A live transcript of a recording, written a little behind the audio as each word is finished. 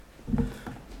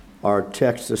Our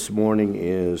text this morning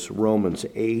is Romans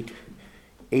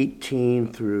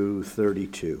 8:18 through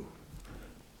 32.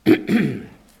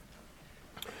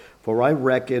 For I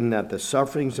reckon that the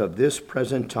sufferings of this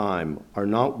present time are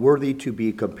not worthy to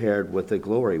be compared with the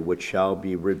glory which shall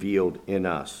be revealed in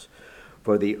us.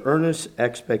 For the earnest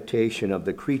expectation of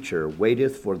the creature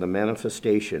waiteth for the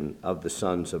manifestation of the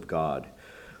sons of God.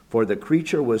 For the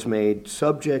creature was made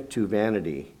subject to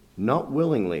vanity, not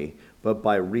willingly, but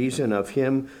by reason of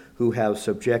him who have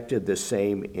subjected the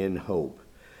same in hope.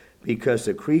 Because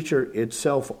the creature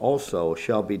itself also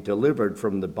shall be delivered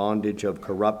from the bondage of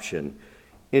corruption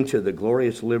into the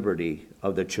glorious liberty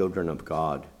of the children of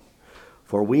God.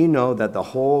 For we know that the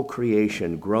whole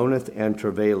creation groaneth and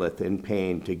travaileth in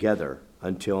pain together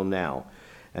until now.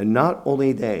 And not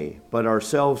only they, but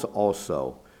ourselves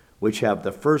also, which have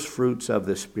the first fruits of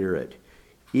the Spirit,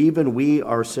 even we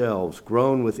ourselves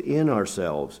groan within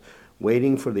ourselves,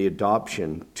 waiting for the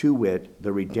adoption, to wit,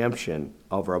 the redemption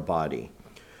of our body.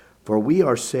 For we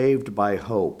are saved by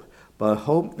hope, but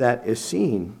hope that is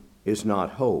seen is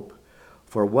not hope.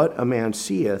 For what a man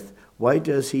seeth, why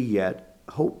does he yet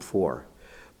hope for?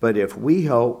 But if we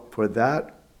hope for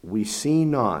that we see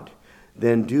not,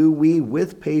 then do we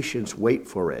with patience wait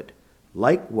for it.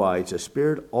 Likewise, the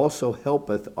Spirit also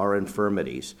helpeth our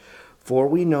infirmities. For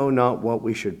we know not what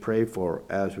we should pray for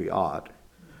as we ought.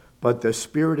 But the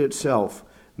Spirit itself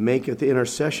maketh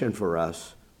intercession for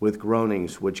us with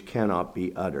groanings which cannot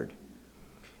be uttered.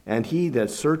 And he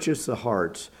that searcheth the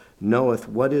hearts knoweth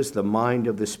what is the mind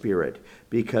of the Spirit,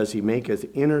 because he maketh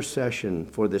intercession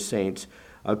for the saints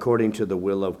according to the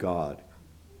will of God.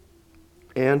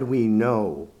 And we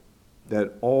know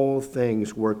that all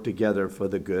things work together for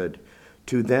the good,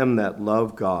 to them that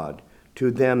love God, to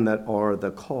them that are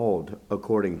the called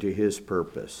according to his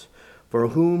purpose. For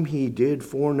whom he did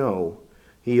foreknow,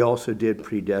 he also did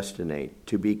predestinate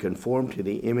to be conformed to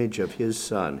the image of his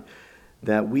Son,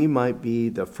 that we might be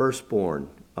the firstborn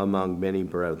among many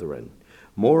brethren.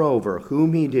 Moreover,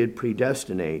 whom he did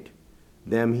predestinate,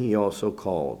 them he also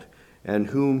called. And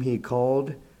whom he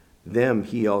called, them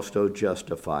he also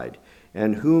justified.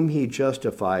 And whom he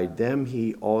justified, them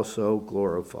he also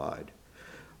glorified.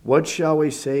 What shall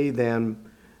we say then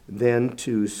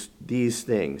to these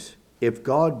things? If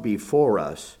God be for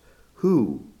us,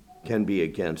 who can be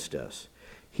against us?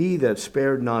 He that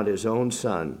spared not his own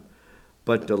Son,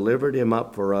 but delivered him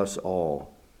up for us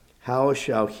all, how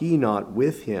shall he not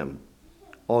with him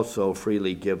also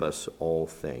freely give us all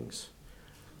things?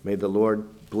 May the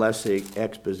Lord bless the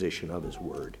exposition of his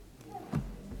word.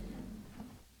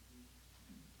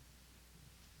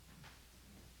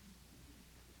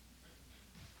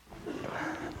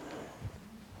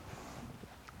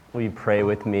 Will you pray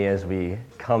with me as we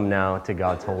come now to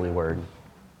God's holy word?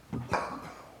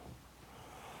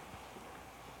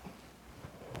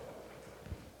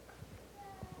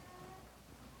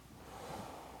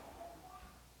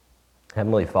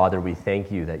 Heavenly Father, we thank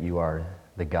you that you are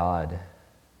the God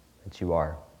that you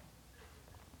are.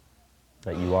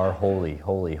 That you are holy,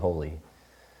 holy, holy.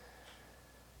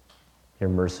 You're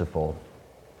merciful.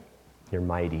 You're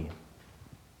mighty.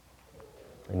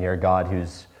 And you're a God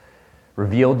who's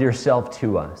revealed yourself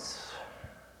to us.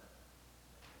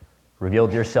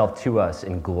 Revealed yourself to us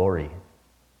in glory,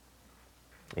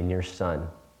 in your Son,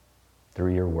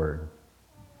 through your word.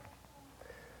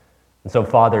 And so,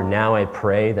 Father, now I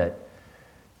pray that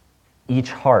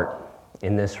each heart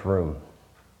in this room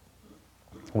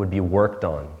would be worked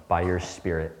on by your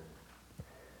Spirit.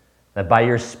 That by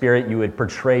your Spirit you would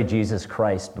portray Jesus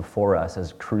Christ before us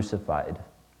as crucified.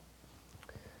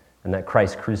 And that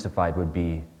Christ crucified would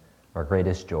be our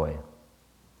greatest joy,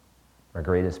 our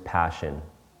greatest passion,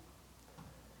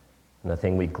 and the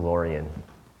thing we glory in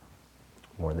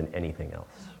more than anything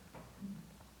else.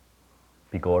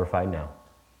 Be glorified now.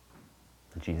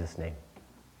 In Jesus' name,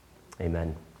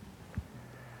 amen.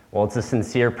 Well, it's a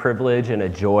sincere privilege and a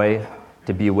joy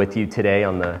to be with you today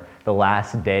on the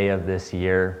last day of this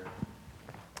year,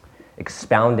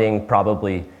 expounding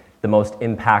probably the most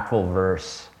impactful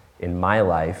verse in my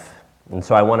life. And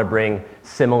so I want to bring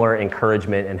similar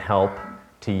encouragement and help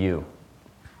to you.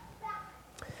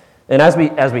 And as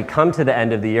we come to the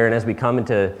end of the year and as we come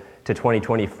into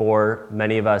 2024,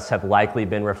 many of us have likely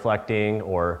been reflecting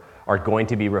or are going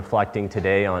to be reflecting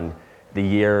today on the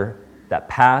year that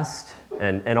passed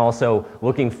and also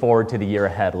looking forward to the year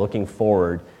ahead, looking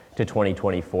forward to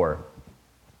 2024.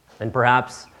 And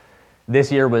perhaps this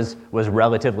year was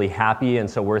relatively happy, and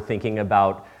so we're thinking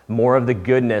about more of the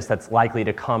goodness that's likely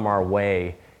to come our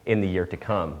way in the year to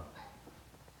come.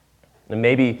 And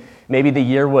maybe the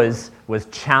year was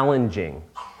challenging,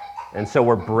 and so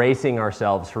we're bracing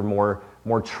ourselves for more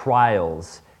more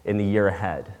trials in the year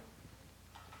ahead?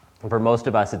 And for most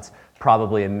of us, it's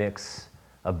probably a mix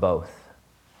of both.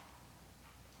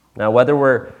 Now, whether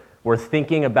we're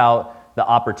thinking about the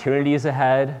opportunities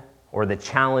ahead or the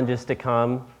challenges to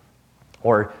come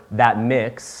or that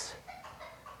mix,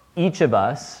 each of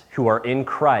us who are in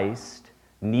Christ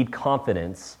need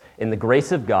confidence in the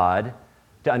grace of God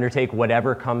to undertake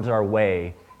whatever comes our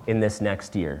way in this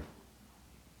next year.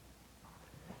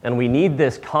 And we need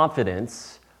this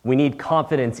confidence. We need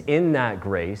confidence in that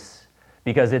grace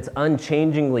because it's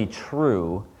unchangingly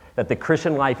true that the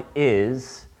Christian life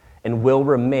is and will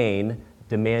remain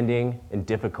demanding and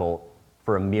difficult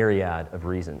for a myriad of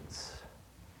reasons.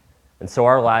 And so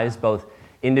our lives, both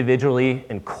individually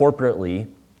and corporately,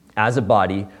 as a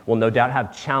body, will no doubt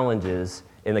have challenges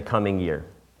in the coming year.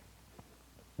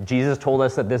 Jesus told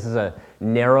us that this is a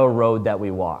narrow road that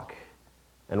we walk,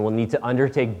 and we'll need to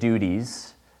undertake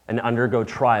duties and undergo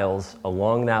trials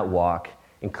along that walk,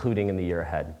 including in the year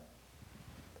ahead.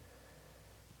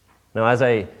 Now, as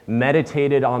I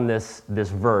meditated on this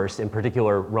verse, in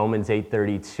particular Romans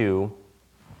 8:32,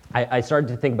 I started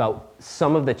to think about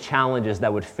some of the challenges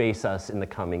that would face us in the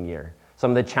coming year,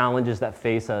 some of the challenges that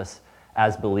face us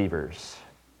as believers.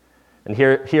 And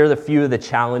here are the few of the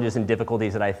challenges and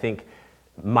difficulties that I think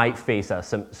might face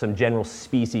us, some general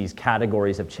species,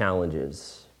 categories of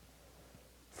challenges.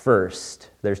 First,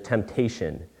 there's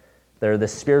temptation. There are the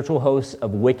spiritual hosts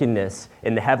of wickedness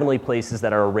in the heavenly places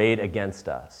that are arrayed against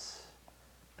us.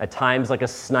 At times like a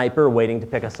sniper waiting to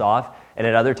pick us off, and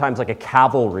at other times like a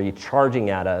cavalry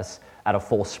charging at us at a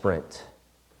full sprint.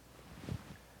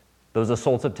 Those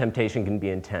assaults of temptation can be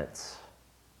intense.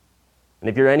 And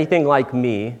if you're anything like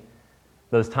me,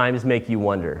 those times make you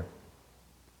wonder,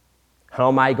 how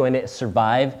am I going to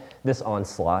survive this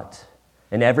onslaught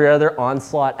and every other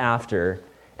onslaught after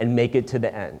and make it to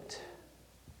the end?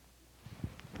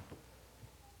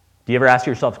 Do you ever ask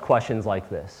yourself questions like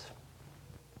this?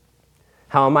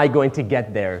 How am I going to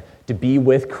get there to be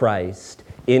with Christ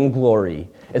in glory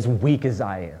as weak as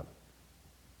I am?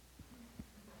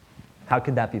 How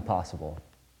could that be possible?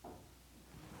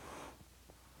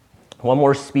 One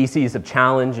more species of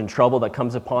challenge and trouble that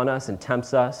comes upon us and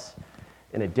tempts us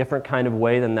in a different kind of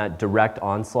way than that direct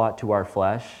onslaught to our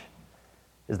flesh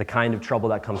is the kind of trouble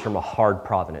that comes from a hard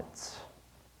providence.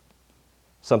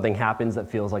 Something happens that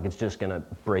feels like it's just going to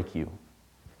break you.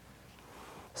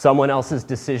 Someone else's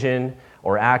decision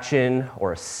or action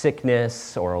or a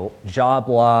sickness or a job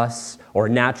loss or a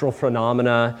natural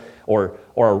phenomena or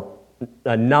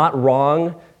a not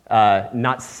wrong,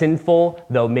 not sinful,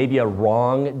 though maybe a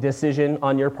wrong decision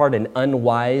on your part, an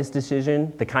unwise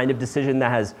decision, the kind of decision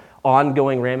that has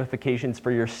ongoing ramifications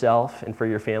for yourself and for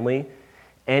your family.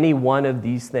 Any one of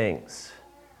these things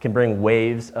can bring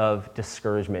waves of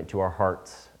discouragement to our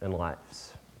hearts and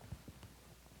lives.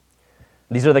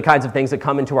 These are the kinds of things that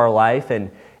come into our life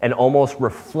and almost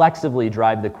reflexively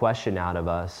drive the question out of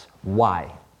us,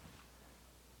 why?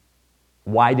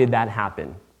 Why did that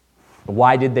happen?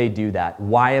 Why did they do that?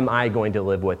 Why am I going to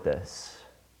live with this?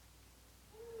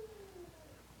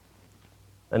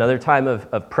 Another time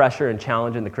of pressure and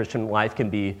challenge in the Christian life can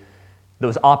be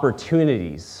those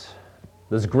opportunities,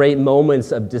 those great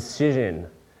moments of decision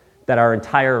that our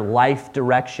entire life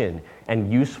direction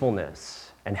and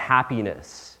usefulness and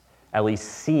happiness at least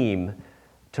seem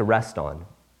to rest on.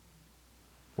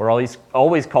 We're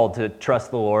always called to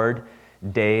trust the Lord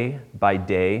day by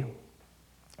day.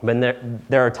 But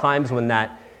there are times when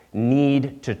that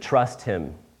need to trust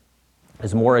Him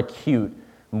is more acute,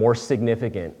 more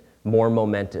significant, more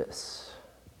momentous.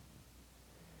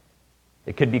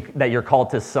 It could be that you're called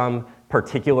to some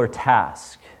particular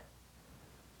task.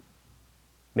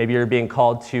 Maybe you're being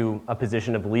called to a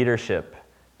position of leadership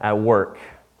at work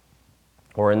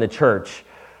or in the church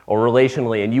or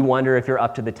relationally, and you wonder if you're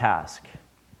up to the task.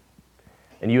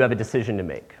 And you have a decision to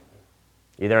make.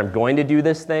 Either I'm going to do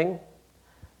this thing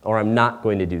or I'm not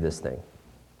going to do this thing.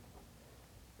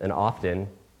 And often,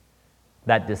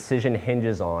 that decision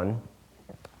hinges on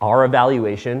our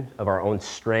evaluation of our own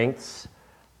strengths,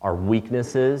 our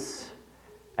weaknesses,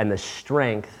 and the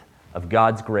strength of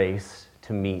God's grace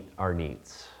to meet our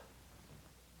needs.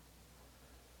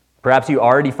 Perhaps you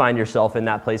already find yourself in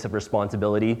that place of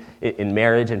responsibility in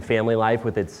marriage and family life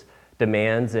with its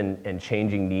demands and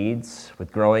changing needs,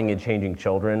 with growing and changing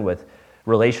children, with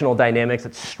relational dynamics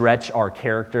that stretch our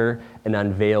character and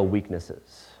unveil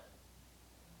weaknesses.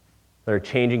 There are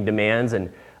changing demands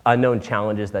and unknown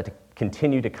challenges that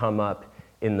continue to come up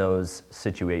in those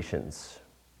situations.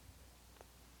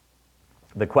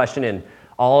 The question in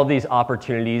all of these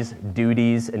opportunities,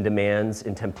 duties, and demands,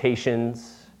 in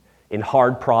temptations, in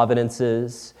hard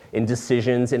providences, in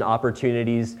decisions, in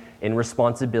opportunities, in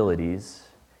responsibilities.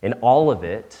 In all of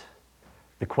it,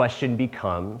 the question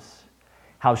becomes,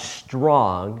 how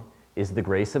strong is the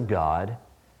grace of God,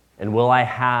 and will I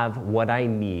have what I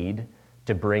need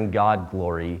to bring God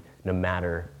glory no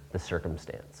matter the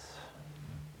circumstance?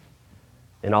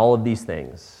 In all of these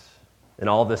things, in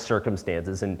all of the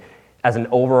circumstances, and as an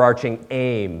overarching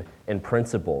aim and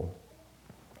principle,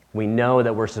 we know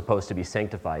that we're supposed to be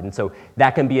sanctified. And so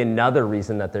that can be another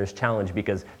reason that there's challenge,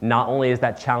 because not only is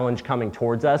that challenge coming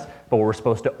towards us, but we're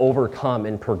supposed to overcome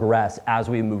and progress as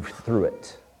we move through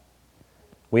it.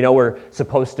 We know we're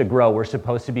supposed to grow. We're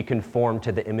supposed to be conformed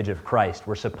to the image of Christ.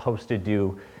 We're supposed to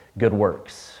do good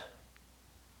works.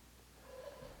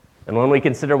 And when we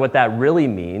consider what that really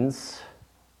means,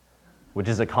 which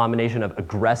is a combination of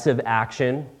aggressive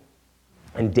action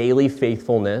and daily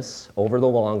faithfulness over the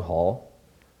long haul,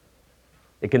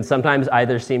 it can sometimes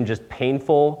either seem just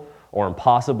painful or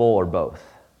impossible or both.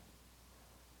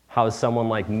 How is someone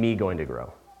like me going to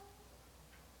grow?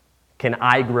 Can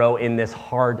I grow in this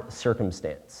hard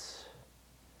circumstance?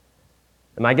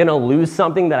 Am I going to lose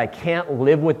something that I can't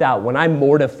live without when I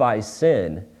mortify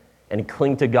sin and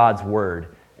cling to God's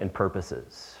word and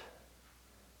purposes?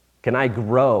 Can I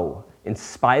grow in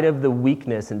spite of the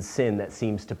weakness and sin that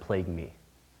seems to plague me?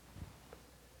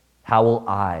 How will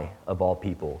I, of all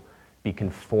people, be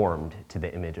conformed to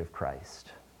the image of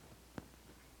Christ?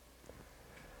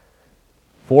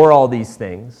 For all these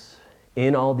things,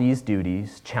 in all these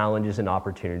duties, challenges, and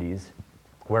opportunities,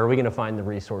 where are we going to find the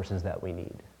resources that we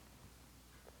need?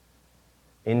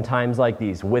 In times like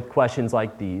these, with questions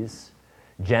like these,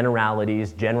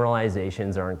 generalities,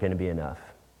 generalizations aren't going to be enough.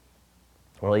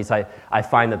 Or at least I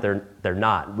find that they're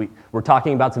not. We're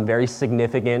talking about some very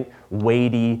significant,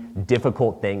 weighty,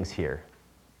 difficult things here.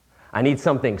 I need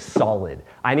something solid.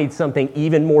 I need something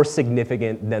even more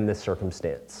significant than this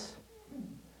circumstance.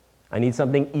 I need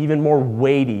something even more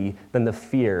weighty than the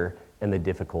fear and the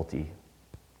difficulty.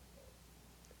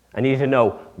 I need to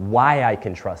know why I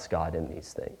can trust God in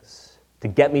these things, to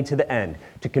get me to the end,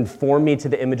 to conform me to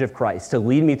the image of Christ, to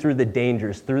lead me through the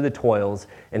dangers, through the toils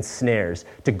and snares,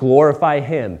 to glorify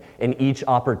Him in each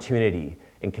opportunity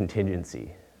and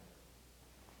contingency.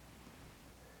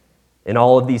 In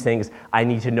all of these things, I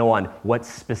need to know on what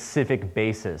specific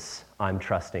basis I'm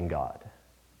trusting God.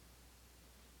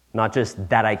 Not just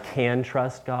that I can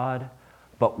trust God,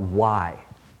 but why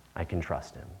I can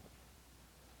trust Him.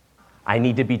 I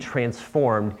need to be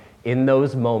transformed in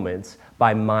those moments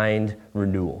by mind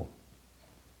renewal.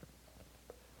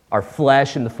 Our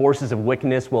flesh and the forces of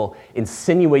wickedness will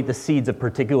insinuate the seeds of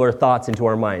particular thoughts into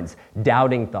our minds,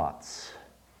 doubting thoughts,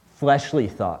 fleshly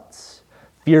thoughts,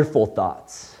 fearful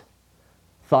thoughts.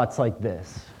 Thoughts like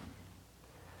this: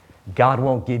 God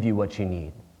won't give you what you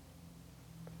need.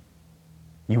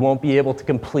 You won't be able to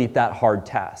complete that hard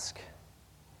task.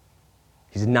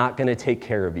 He's not going to take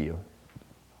care of you.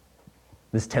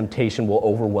 This temptation will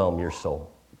overwhelm your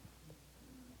soul.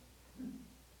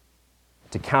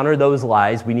 To counter those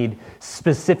lies, we need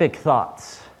specific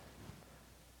thoughts.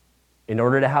 In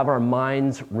order to have our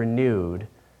minds renewed,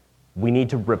 we need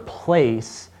to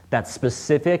replace that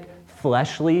specific,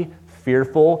 fleshly,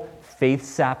 fearful,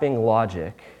 faith-sapping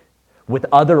logic with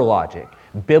other logic,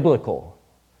 biblical,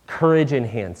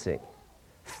 courage-enhancing,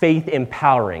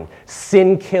 faith-empowering,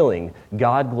 sin-killing,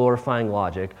 God-glorifying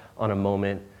logic on a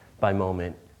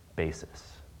moment-by-moment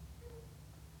basis.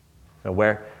 Now,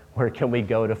 where can we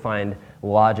go to find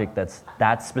logic that's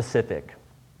that specific,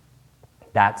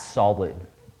 that solid,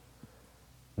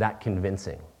 that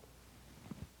convincing?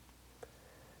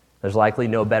 There's likely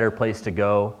no better place to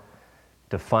go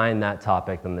to find that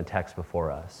topic than the text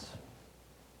before us.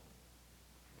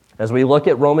 As we look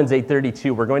at Romans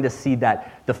 8:32, we're going to see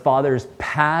that the Father's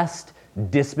past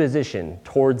disposition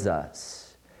towards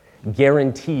us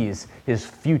guarantees His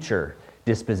future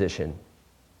disposition.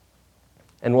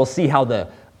 And we'll see how the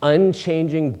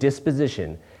unchanging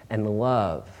disposition and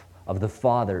love of the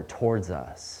Father towards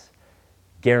us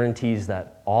guarantees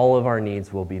that all of our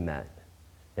needs will be met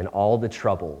and all the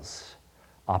troubles,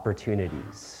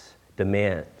 opportunities,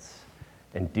 demands,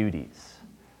 and duties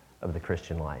of the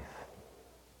Christian life.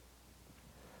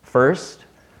 First,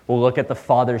 we'll look at the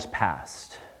Father's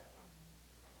past.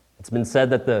 It's been said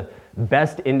that the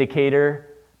best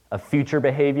indicator of future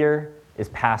behavior is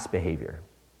past behavior.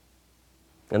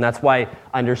 And that's why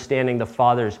understanding the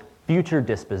Father's future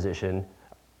disposition,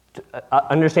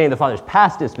 understanding the Father's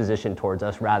past disposition towards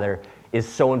us, rather, is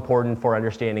so important for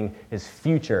understanding His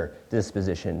future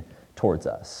disposition towards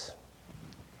us.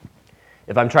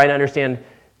 If I'm trying to understand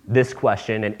this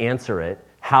question and answer it,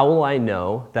 how will I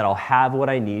know that I'll have what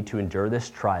I need to endure this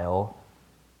trial,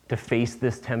 to face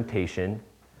this temptation,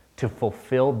 to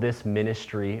fulfill this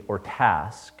ministry or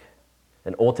task,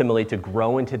 and ultimately to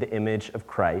grow into the image of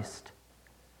Christ,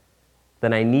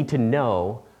 then I need to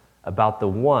know about the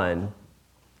one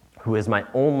who is my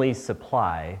only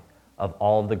supply of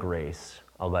all the grace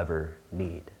I'll ever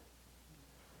need.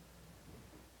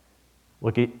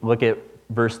 Look at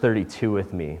verse 32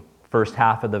 with me. First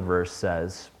half of the verse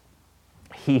says,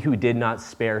 "He who did not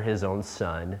spare his own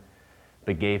son,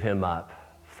 but gave him up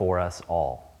for us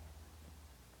all."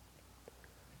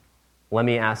 Let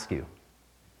me ask you,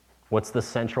 what's the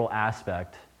central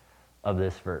aspect of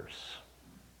this verse?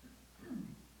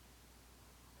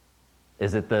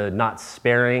 Is it the not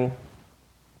sparing?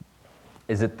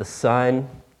 Is it the son?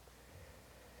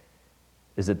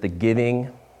 Is it the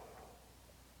giving?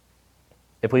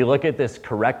 If we look at this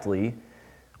correctly,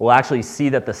 we'll actually see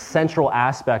that the central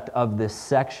aspect of this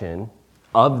section,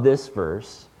 of this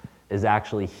verse, is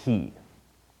actually he.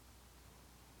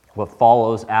 What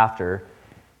follows after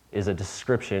is a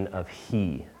description of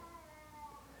he.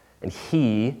 And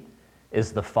he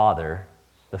is the Father,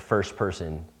 the first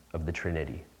person of the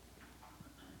Trinity.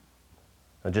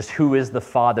 Now, just who is the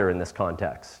Father in this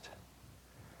context?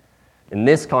 In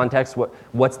this context,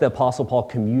 what's the Apostle Paul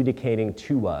communicating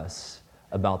to us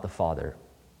about the Father?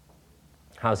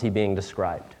 How's he being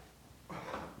described?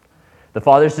 The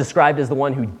Father is described as the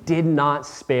one who did not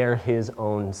spare his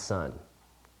own son.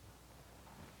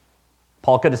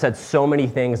 Paul could have said so many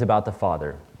things about the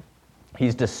Father.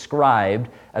 He's described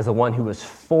as the one who was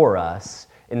for us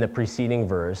in the preceding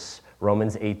verse,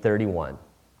 Romans 8:31.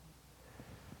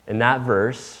 In that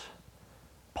verse,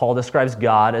 Paul describes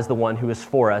God as the one who is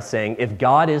for us, saying, if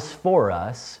God is for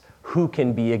us, who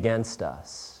can be against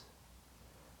us?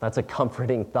 That's a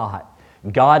comforting thought.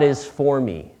 God is for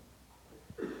me.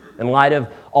 In light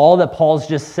of all that Paul's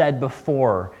just said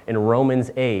before in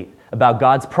Romans 8 about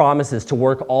God's promises to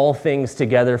work all things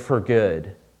together for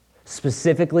good,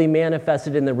 specifically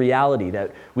manifested in the reality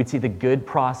that we'd see the good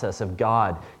process of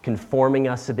God conforming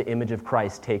us to the image of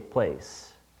Christ take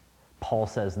place, Paul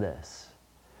says this: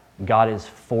 God is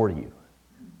for you.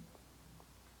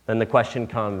 Then the question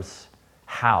comes,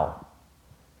 how?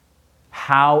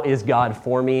 How is God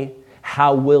for me?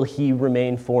 How will he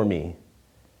remain for me?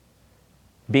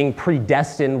 Being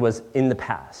predestined was in the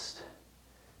past.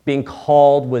 Being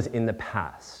called was in the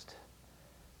past.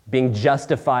 Being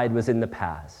justified was in the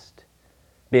past.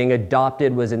 Being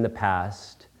adopted was in the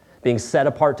past. Being set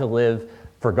apart to live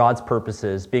for God's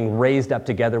purposes, being raised up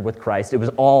together with Christ, it was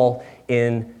all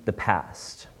in the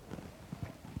past.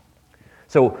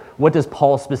 So what does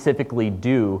Paul specifically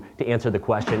do to answer the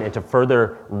question and to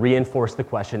further reinforce the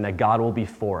question that God will be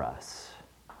for us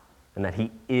and that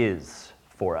he is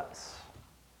for us?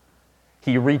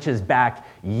 He reaches back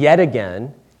yet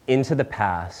again into the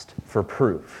past for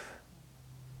proof.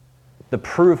 The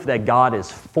proof that God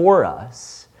is for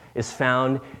us is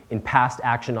found in past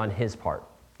action on his part.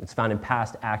 It's found in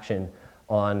past action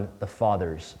on the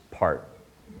Father's part.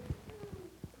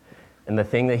 And the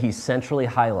thing that he centrally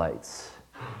highlights,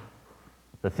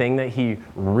 the thing that he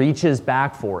reaches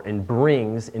back for and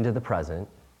brings into the present,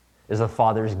 is the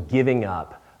Father's giving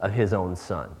up of his own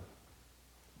Son.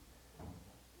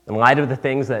 In light of the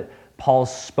things that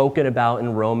Paul's spoken about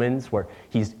in Romans, where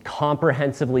he's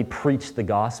comprehensively preached the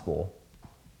gospel,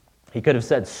 he could have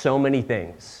said so many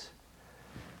things.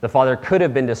 The Father could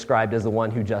have been described as the one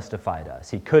who justified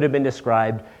us. He could have been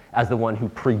described as the one who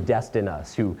predestined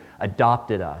us, who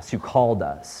adopted us, who called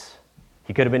us.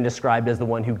 He could have been described as the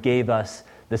one who gave us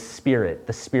the Spirit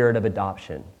of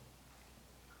adoption.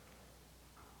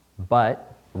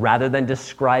 But rather than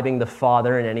describing the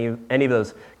Father in any of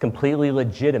those completely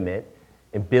legitimate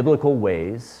and biblical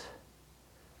ways,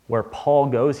 where Paul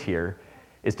goes here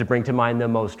is to bring to mind the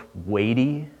most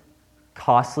weighty,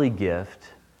 costly gift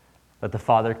that the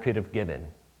Father could have given,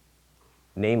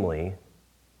 namely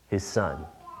his Son.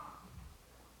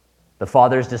 The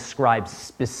Father is described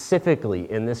specifically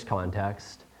in this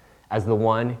context as the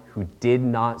one who did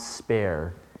not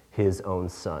spare his own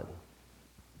Son.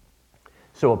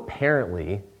 So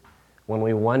apparently, when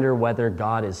we wonder whether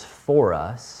God is for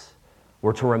us,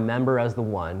 we're to remember him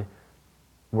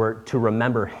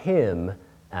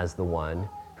as the one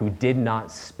who did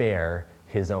not spare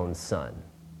his own Son.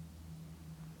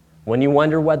 When you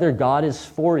wonder whether God is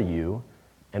for you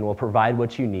and will provide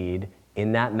what you need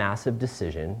in that massive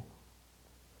decision,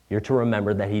 you're to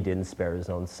remember that he didn't spare his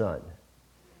own Son.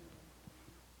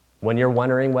 When you're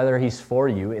wondering whether he's for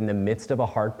you in the midst of a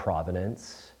hard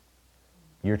providence,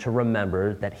 you're to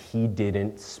remember that he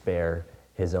didn't spare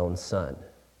his own Son.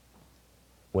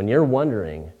 When you're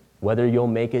wondering whether you'll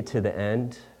make it to the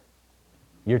end,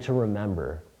 you're to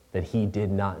remember that he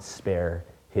did not spare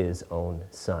his own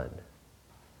son.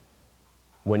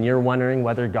 When you're wondering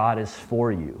whether God is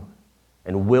for you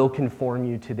and will conform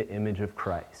you to the image of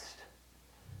Christ,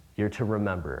 you're to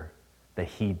remember that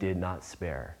he did not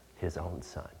spare his own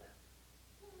son.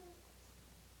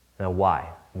 Now, why?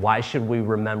 Why should we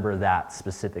remember that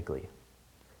specifically?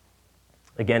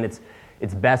 Again,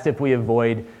 it's best if we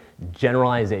avoid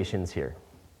generalizations here.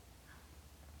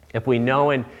 If we know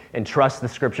and trust the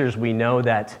scriptures, we know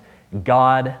that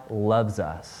God loves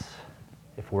us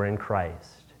if we're in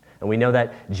Christ. And we know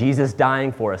that Jesus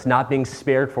dying for us, not being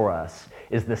spared for us,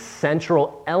 is the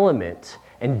central element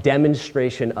and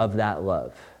demonstration of that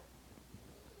love.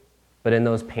 But in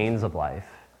those pains of life,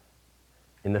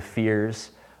 in the fears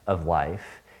of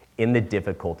life, in the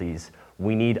difficulties,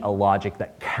 we need a logic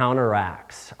that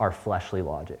counteracts our fleshly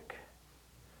logic.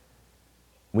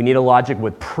 We need a logic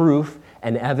with proof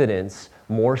and evidence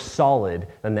more solid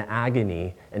than the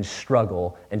agony and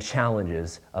struggle and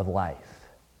challenges of life.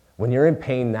 When you're in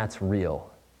pain, that's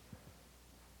real.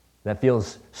 That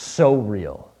feels so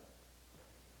real.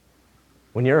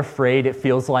 When you're afraid, it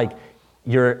feels like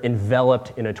you're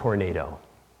enveloped in a tornado.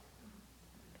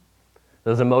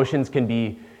 Those emotions can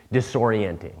be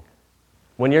disorienting.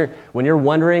 When you're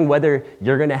wondering whether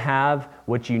you're going to have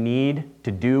what you need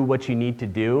to do what you need to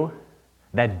do,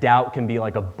 that doubt can be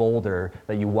like a boulder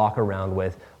that you walk around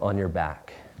with on your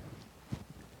back.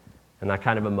 And that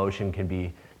kind of emotion can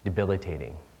be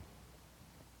debilitating.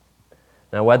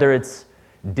 Now, whether it's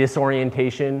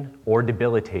disorientation or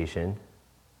debilitation,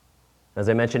 as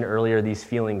I mentioned earlier, these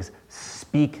feelings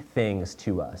speak things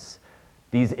to us.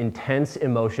 These intense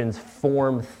emotions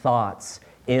form thoughts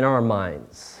in our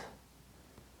minds.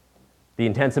 The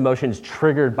intense emotions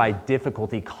triggered by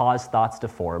difficulty cause thoughts to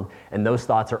form, and those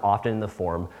thoughts are often in the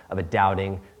form of a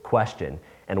doubting question.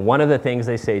 And one of the things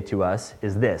they say to us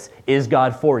is this: is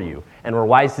God for you? And we're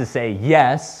wise to say,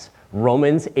 yes.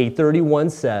 Romans 8:31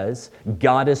 says,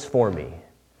 God is for me.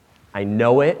 I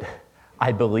know it,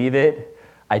 I believe it,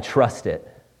 I trust it.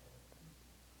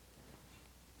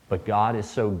 But God is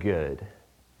so good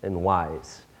and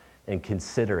wise and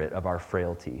considerate of our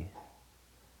frailty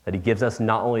that he gives us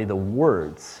not only the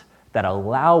words that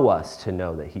allow us to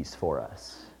know that he's for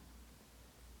us,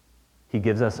 he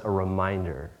gives us a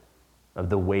reminder of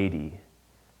the weighty,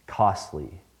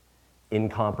 costly,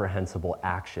 incomprehensible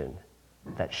action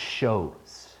that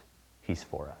shows he's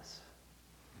for us.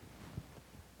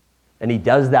 And he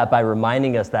does that by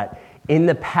reminding us that in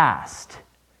the past,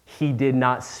 he did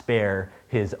not spare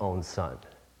his own son.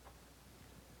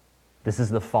 This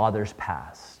is the Father's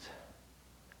past.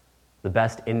 The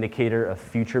best indicator of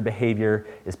future behavior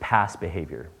is past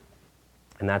behavior.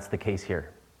 And that's the case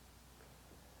here.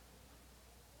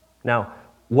 Now,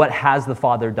 what has the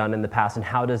Father done in the past, and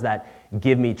how does that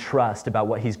give me trust about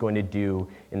what he's going to do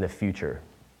in the future?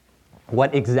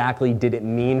 What exactly did it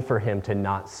mean for him to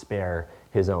not spare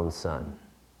his own son?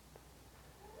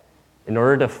 In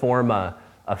order to form a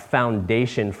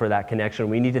foundation for that connection,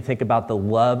 we need to think about the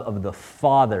love of the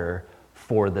Father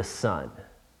for the Son.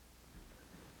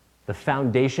 The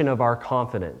foundation of our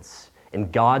confidence in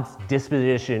God's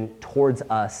disposition towards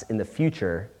us in the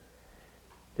future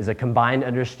is a combined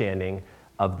understanding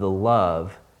of the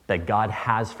love that God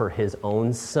has for his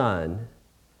own Son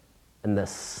and the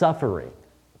suffering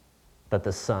that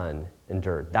the Son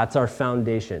endured. That's our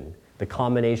foundation, the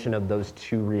combination of those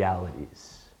two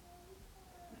realities.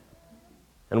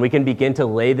 And we can begin to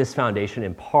lay this foundation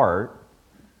in part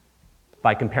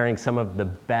by comparing some of the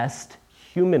best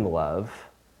human love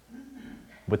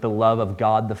with the love of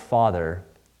God the Father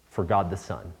for God the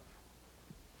Son.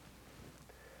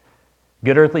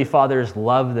 Good earthly fathers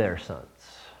love their sons,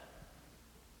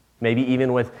 maybe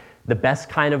even with the best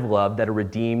kind of love that a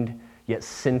redeemed yet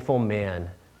sinful man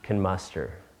can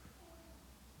muster.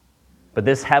 But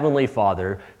this heavenly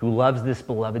Father who loves this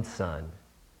beloved Son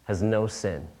has no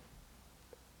sin.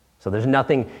 So there's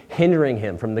nothing hindering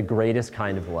him from the greatest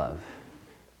kind of love.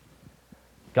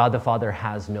 God the Father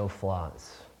has no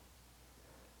flaws.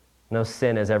 No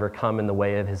sin has ever come in the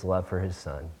way of his love for his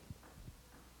Son.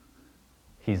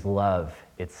 He's love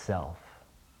itself.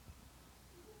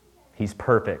 He's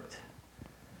perfect,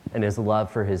 and his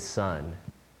love for his Son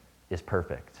is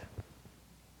perfect.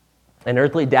 And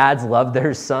earthly dads love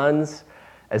their sons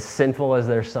as sinful as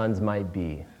their sons might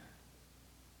be.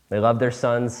 They love their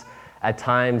sons at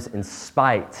times in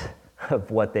spite of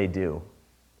what they do.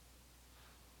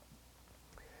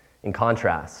 In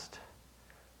contrast,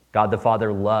 God the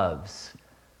Father loves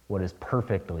what is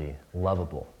perfectly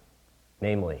lovable,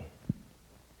 namely,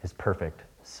 his perfect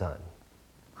Son.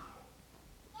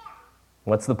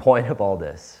 What's the point of all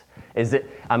this?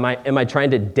 Am I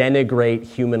trying to denigrate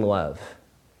human love?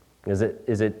 Is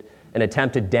it an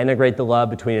attempt to denigrate the love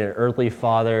between an earthly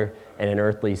father and an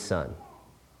earthly son?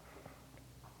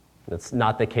 That's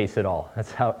not the case at all.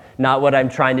 That's not what I'm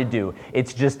trying to do.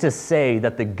 It's just to say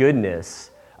that the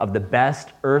goodness of the best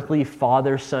earthly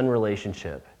father-son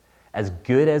relationship, as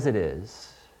good as it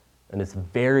is, and it's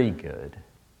very good,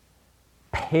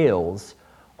 pales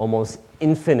almost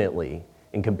infinitely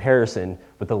in comparison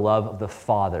with the love of the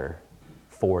Father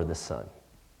for the Son.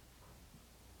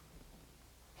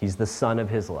 He's the Son of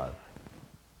his love,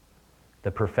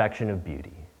 the perfection of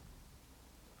beauty,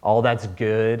 all that's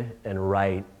good and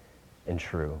right and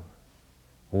true.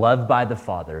 Loved by the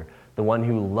Father, the one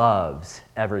who loves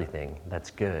everything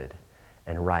that's good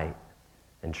and right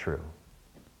and true.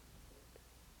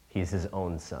 He's his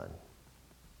own Son.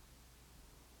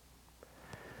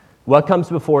 What comes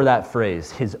before that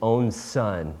phrase, his own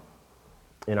Son,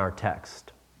 in our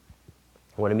text?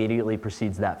 What immediately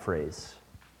precedes that phrase?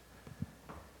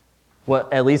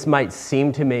 What at least might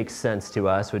seem to make sense to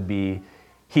us would be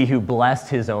he who blessed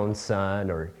his own Son,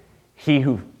 or he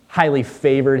who highly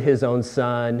favored his own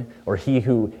Son, or he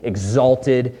who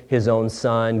exalted his own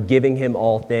Son, giving him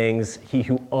all things, he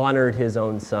who honored his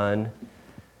own Son.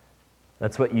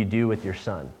 That's what you do with your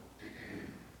son.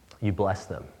 You bless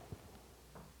them.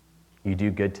 You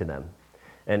do good to them.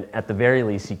 And at the very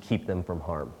least, you keep them from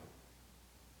harm.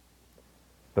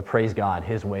 But praise God,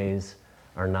 his ways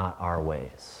are not our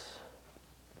ways.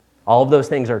 All of those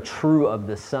things are true of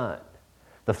the Son.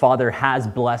 The Father has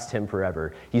blessed him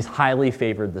forever. He's highly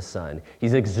favored the Son.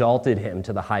 He's exalted him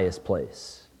to the highest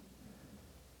place.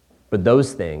 But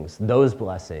those things, those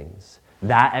blessings,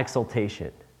 that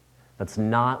exaltation, that's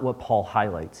not what Paul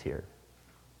highlights here.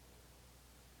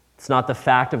 It's not the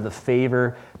fact of the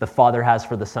favor the Father has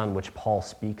for the Son, which Paul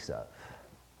speaks of.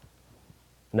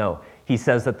 No, he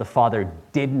says that the Father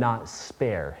did not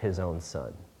spare his own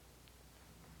Son.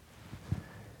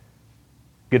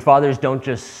 Good fathers don't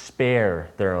just spare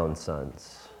their own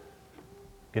sons.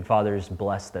 Good fathers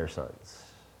bless their sons.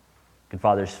 Good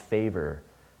fathers favor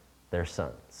their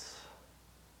sons.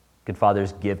 Good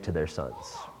fathers give to their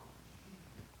sons.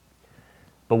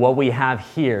 But what we have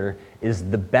here is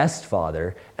the best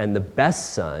father and the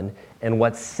best son, and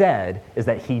what's said is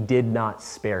that he did not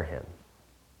spare him.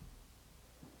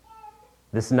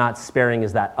 This not sparing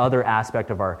is that other aspect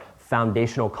of our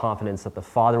foundational confidence that the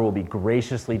Father will be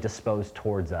graciously disposed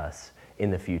towards us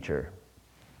in the future.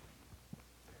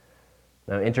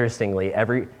 Now, interestingly,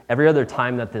 every other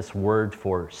time that this word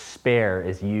for spare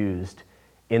is used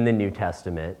in the New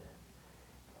Testament,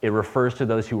 it refers to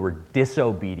those who were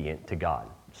disobedient to God.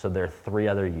 So there are three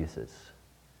other uses.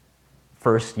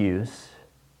 First use,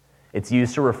 it's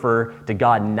used to refer to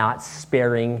God not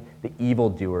sparing the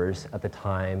evildoers at the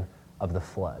time of the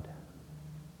flood.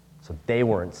 So they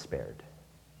weren't spared.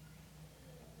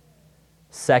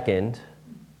 Second,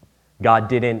 God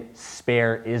didn't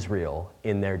spare Israel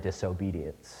in their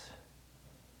disobedience.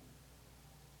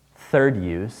 Third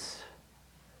use,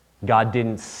 God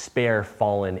didn't spare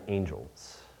fallen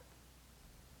angels.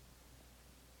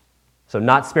 So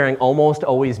not sparing almost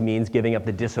always means giving up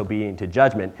the disobedient to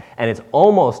judgment, and it's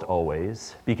almost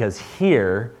always because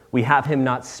here we have him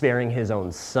not sparing his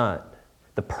own son,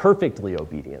 the perfectly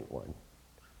obedient one.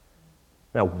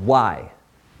 Now, why?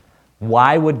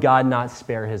 Why would God not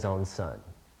spare his own son?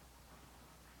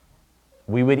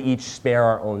 We would each spare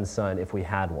our own son if we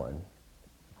had one.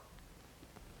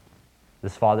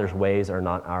 This Father's ways are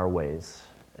not our ways,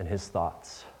 and his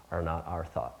thoughts are not our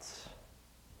thoughts.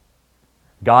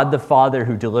 God the Father,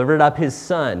 who delivered up his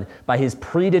Son by his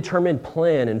predetermined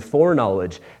plan and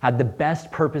foreknowledge, had the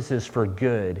best purposes for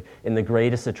good in the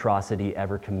greatest atrocity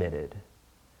ever committed.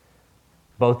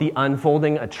 Both the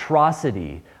unfolding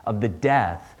atrocity of the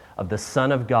death of the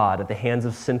Son of God at the hands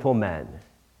of sinful men,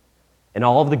 and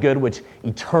all of the good which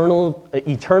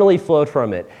eternally flowed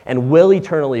from it and will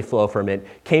eternally flow from it,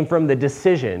 came from the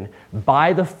decision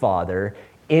by the Father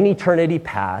in eternity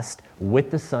past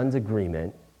with the Son's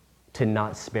agreement to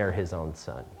not spare his own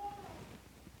son.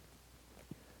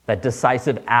 That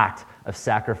decisive act of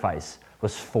sacrifice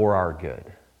was for our good.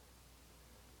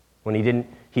 When he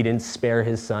didn't spare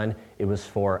his son, it was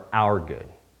for our good.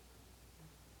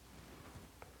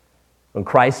 When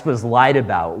Christ was lied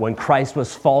about, when Christ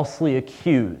was falsely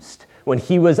accused, when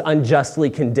he was unjustly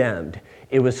condemned,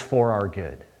 it was for our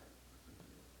good.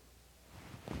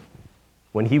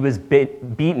 When he was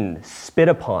beaten, spit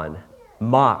upon,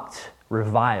 mocked,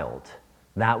 reviled,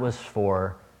 that was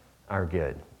for our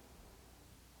good.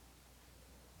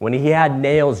 When he had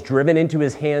nails driven into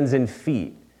his hands and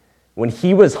feet, when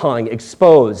he was hung,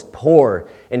 exposed, poor,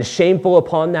 and shameful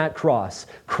upon that cross,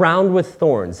 crowned with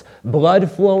thorns,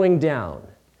 blood flowing down,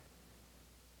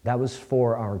 that was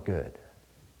for our good.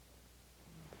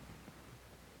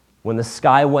 When the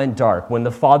sky went dark, when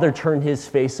the Father turned his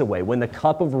face away, when the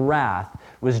cup of wrath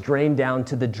was drained down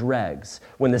to the dregs,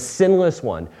 when the sinless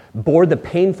one bore the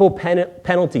painful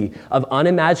penalty of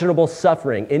unimaginable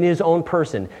suffering in his own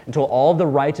person until all the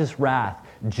righteous wrath,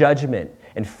 judgment,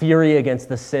 and fury against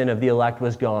the sin of the elect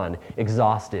was gone,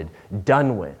 exhausted,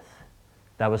 done with,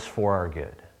 that was for our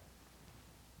good.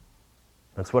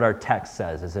 That's what our text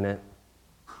says, isn't it?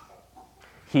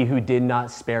 He who did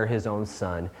not spare his own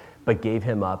son, but gave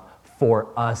him up for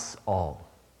us all.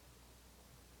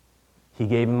 He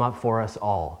gave him up for us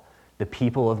all, the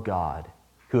people of God,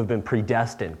 who have been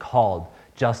predestined, called,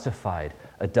 justified,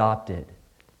 adopted,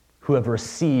 who have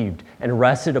received and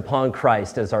rested upon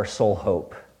Christ as our sole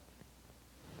hope.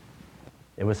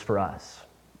 It was for us.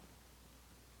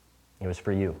 It was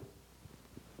for you.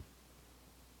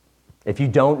 If you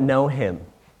don't know him,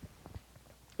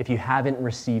 if you haven't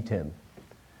received him,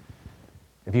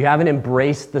 if you haven't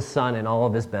embraced the Son and all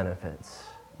of his benefits,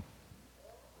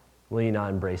 will you not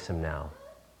embrace him now?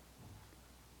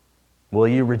 Will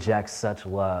you reject such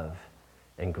love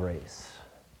and grace?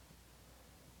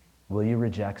 Will you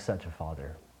reject such a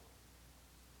Father?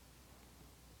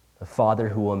 A Father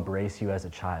who will embrace you as a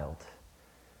child,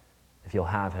 if you'll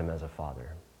have him as a father.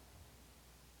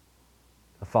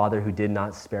 A Father who did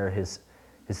not spare his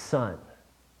Son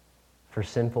for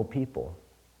sinful people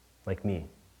like me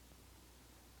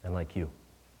and like you.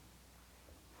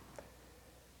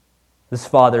 This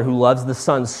Father who loves the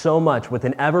Son so much with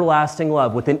an everlasting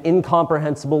love, with an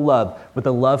incomprehensible love, with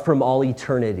a love from all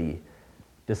eternity,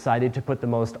 decided to put the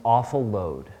most awful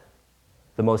load,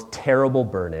 the most terrible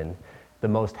burden, the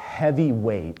most heavy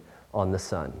weight on the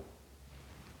Son.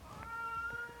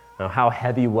 Now, how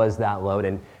heavy was that load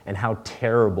and how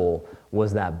terrible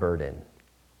was that burden?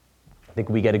 I think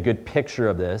we get a good picture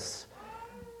of this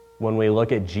when we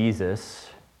look at Jesus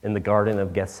in the Garden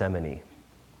of Gethsemane.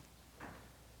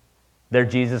 There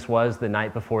Jesus was the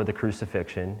night before the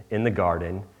crucifixion in the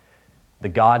garden, the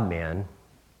God-man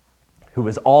who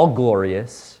was all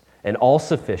glorious and all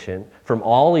sufficient from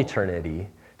all eternity,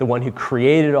 the one who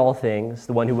created all things,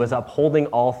 the one who was upholding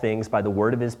all things by the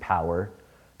word of his power,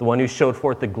 the one who showed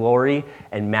forth the glory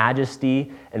and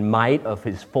majesty and might of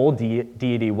his full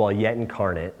deity while yet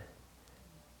incarnate.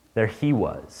 There he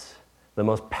was, the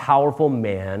most powerful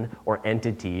man or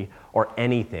entity or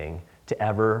anything to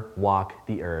ever walk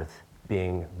the earth,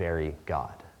 being very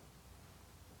God.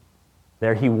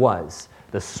 There he was,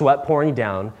 the sweat pouring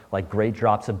down like great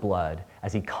drops of blood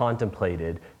as he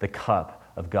contemplated the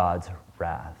cup of God's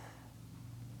wrath.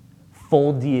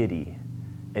 Full deity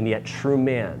and yet true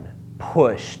man,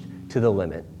 pushed to the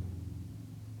limit.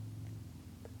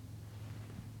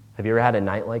 Have you ever had a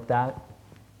night like that,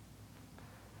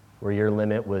 where your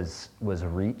limit was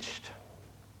reached?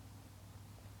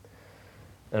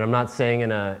 And I'm not saying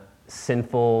in a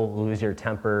sinful, lose your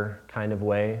temper kind of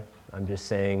way. I'm just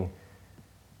saying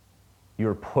you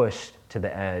were pushed to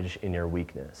the edge in your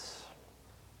weakness.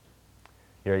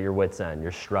 You're at your wit's end.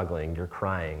 You're struggling. You're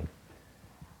crying.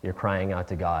 You're crying out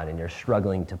to God, and you're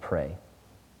struggling to pray.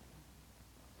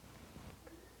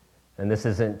 And this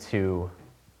isn't to,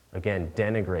 again,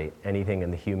 denigrate anything in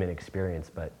the human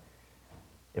experience, but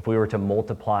if we were to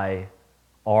multiply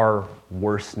our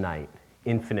worst night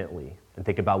infinitely and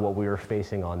think about what we were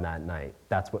facing on that night,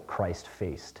 that's what Christ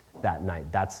faced that night.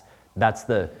 That's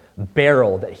the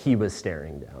barrel that he was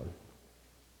staring down.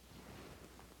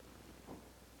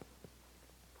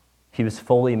 He was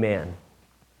fully man.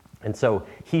 And so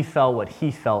he felt what he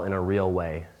felt in a real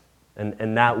way.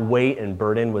 And that weight and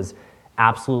burden was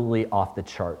absolutely off the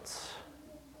charts.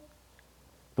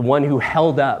 The one who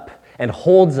held up and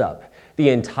holds up the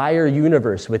entire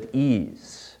universe with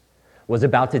ease was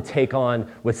about to take on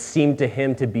what seemed to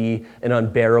him to be an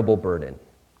unbearable burden.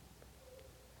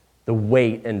 The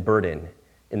weight and burden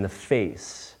in the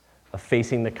face of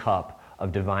facing the cup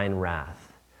of divine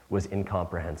wrath was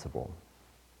incomprehensible.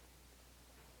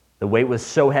 The weight was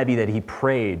so heavy that he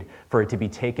prayed for it to be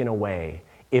taken away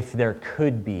if there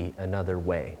could be another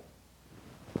way.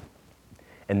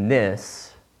 And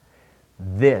this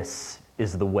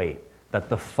is the weight that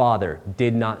the Father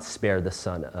did not spare the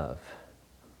Son of.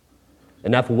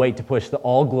 Enough weight to push the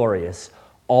all-glorious,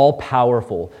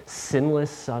 all-powerful, sinless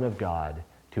Son of God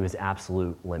to his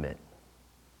absolute limit.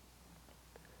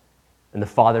 And the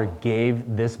Father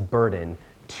gave this burden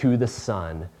to the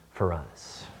Son for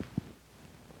us.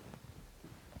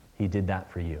 He did that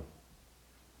for you.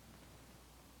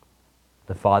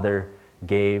 The Father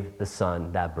gave the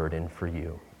Son that burden for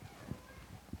you.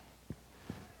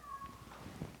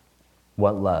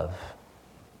 What love?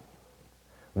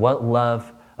 What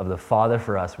love of the Father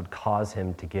for us would cause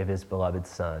him to give his beloved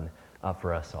Son up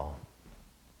for us all?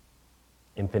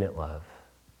 Infinite love,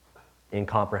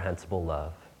 incomprehensible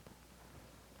love,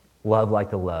 love like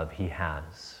the love he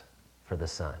has for the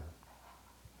Son.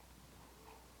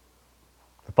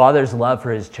 The Father's love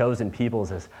for his chosen people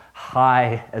is as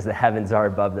high as the heavens are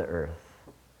above the earth.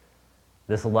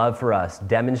 This love for us,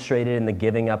 demonstrated in the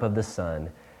giving up of the Son,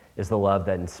 is the love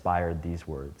that inspired these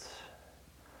words.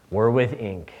 Were with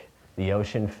ink the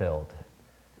ocean filled,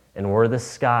 and were the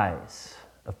skies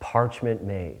of parchment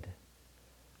made,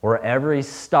 were every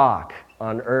stalk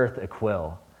on earth a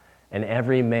quill, and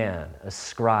every man a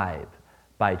scribe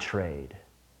by trade,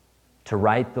 to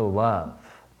write the love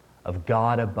of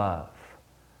God above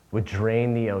would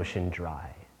drain the ocean dry,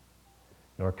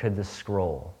 nor could the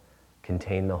scroll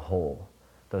contain the whole,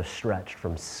 though stretched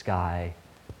from sky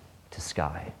to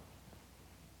sky.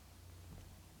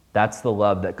 That's the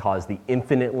love that caused the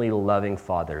infinitely loving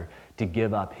Father to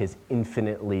give up his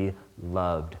infinitely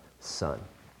loved Son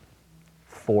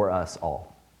for us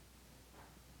all.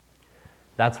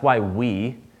 That's why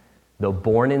we, though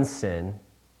born in sin,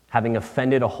 having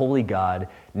offended a holy God,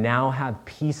 now have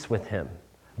peace with him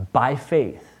by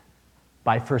faith,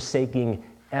 by forsaking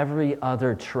every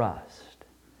other trust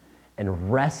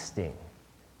and resting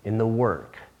in the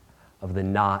work of the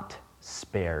not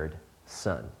spared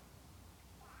Son.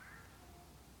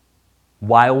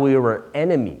 While we were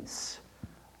enemies,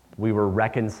 we were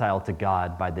reconciled to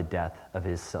God by the death of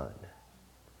his Son.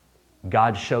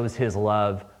 God shows his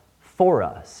love for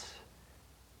us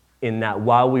in that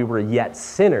while we were yet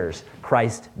sinners,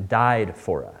 Christ died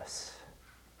for us.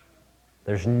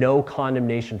 There's no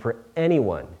condemnation for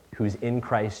anyone who's in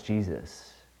Christ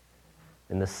Jesus,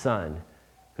 in the Son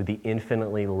who the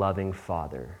infinitely loving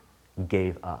Father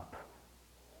gave up.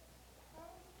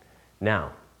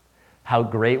 Now, how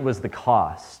great was the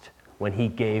cost when he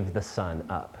gave the Son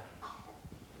up?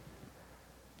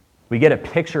 We get a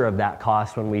picture of that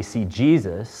cost when we see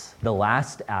Jesus, the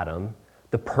last Adam,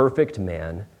 the perfect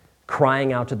man,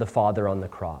 crying out to the Father on the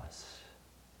cross.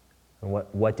 And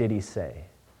what did he say?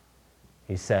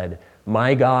 He said,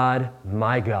 my God,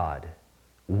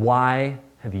 why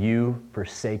have you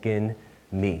forsaken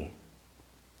me?"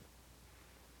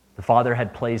 The Father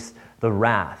had placed the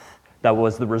wrath that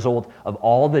was the result of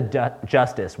all the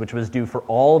justice which was due for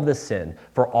all of the sin,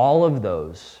 for all of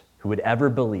those who would ever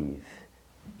believe.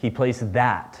 He placed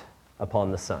that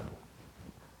upon the Son.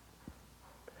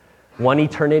 One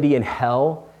eternity in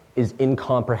hell is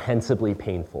incomprehensibly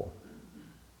painful.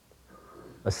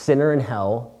 A sinner in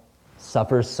hell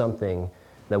suffers something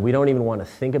that we don't even want to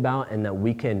think about and that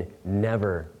we can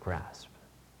never grasp.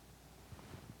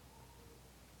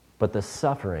 But the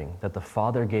suffering that the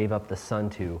Father gave up the Son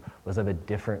to was of a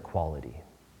different quality.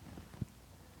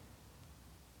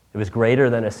 It was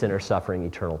greater than a sinner suffering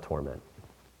eternal torment.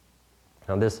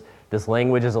 Now this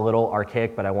language is a little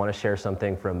archaic, but I want to share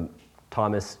something from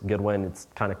Thomas Goodwin. It's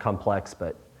kind of complex,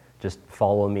 but just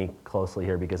follow me closely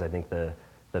here because I think the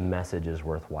message is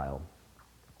worthwhile.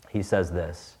 He says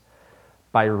this: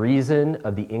 by reason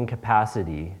of the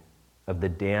incapacity of the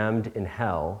damned in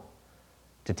hell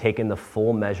to take in the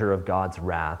full measure of God's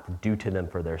wrath due to them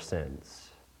for their sins,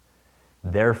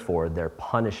 therefore their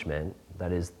punishment,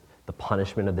 that is the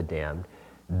punishment of the damned,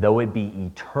 though it be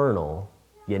eternal,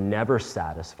 yet never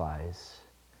satisfies,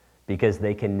 because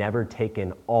they can never take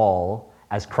in all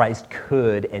as Christ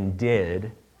could and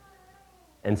did,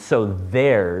 and so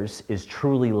theirs is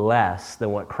truly less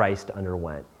than what Christ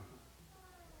underwent.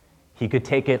 He could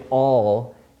take it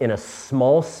all in a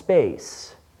small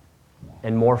space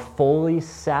and more fully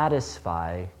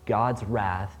satisfy God's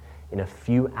wrath in a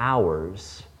few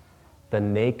hours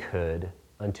than they could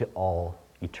unto all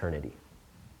eternity.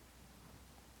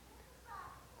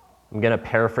 I'm going to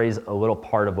paraphrase a little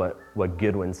part of what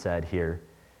Goodwin said here.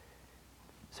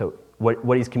 So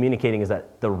what he's communicating is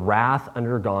that the wrath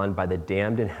undergone by the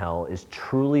damned in hell is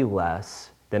truly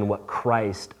less than what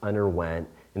Christ underwent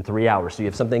in 3 hours. So you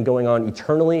have something going on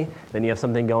eternally, then you have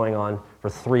something going on for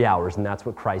 3 hours, and that's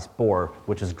what Christ bore,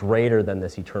 which is greater than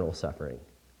this eternal suffering.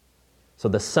 So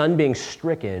the Son being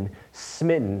stricken,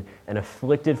 smitten, and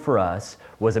afflicted for us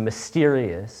was a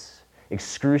mysterious,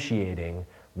 excruciating,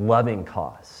 loving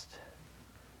cost.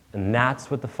 And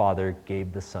that's what the Father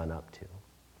gave the Son up to.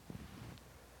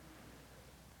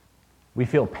 We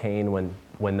feel pain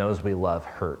when those we love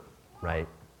hurt, right?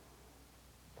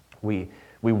 We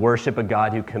worship a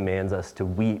God who commands us to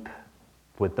weep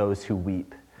with those who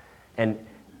weep. And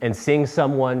seeing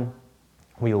someone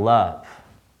we love,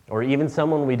 or even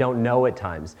someone we don't know at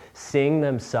times, seeing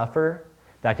them suffer,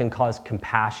 that can cause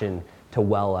compassion to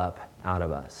well up out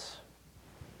of us.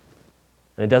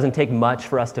 And it doesn't take much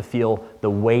for us to feel the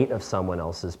weight of someone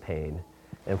else's pain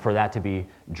and for that to be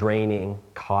draining,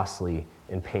 costly,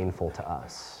 and painful to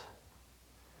us.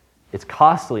 It's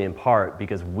costly in part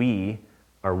because we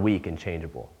are weak and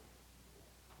changeable.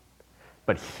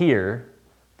 But here,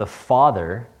 the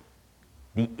Father,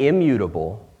 the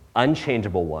immutable,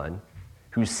 unchangeable one,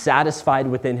 who's satisfied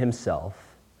within himself,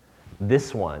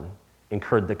 this one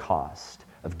incurred the cost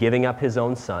of giving up his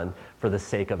own Son for the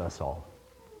sake of us all,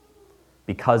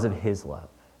 because of his love.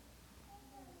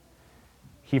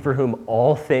 He for whom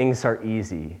all things are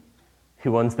easy,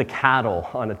 who owns the cattle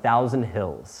on 1,000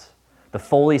 hills, the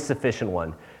fully sufficient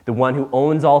one, the one who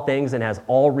owns all things and has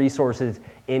all resources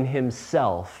in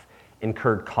himself,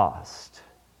 incurred cost.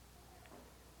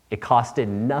 It costed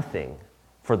nothing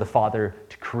for the Father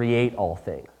to create all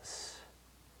things.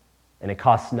 And it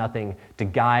costs nothing to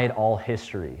guide all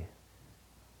history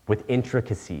with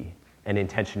intricacy and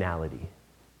intentionality.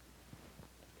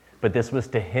 But this was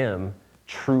to him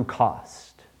true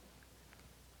cost,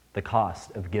 the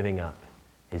cost of giving up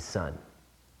his Son.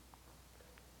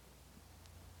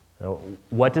 Now,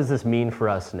 what does this mean for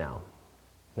us now?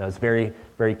 Now, it's very,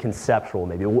 very conceptual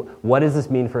maybe. What does this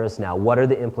mean for us now? What are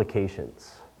the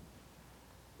implications?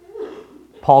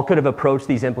 Paul could have approached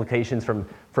these implications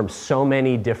from so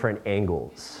many different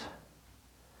angles.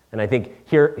 And I think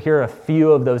here are a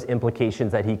few of those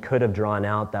implications that he could have drawn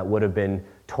out that would have been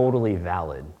totally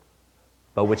valid,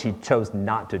 but which he chose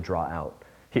not to draw out.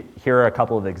 Here are a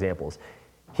couple of examples.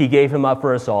 He gave him up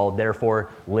for us all,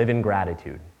 therefore live in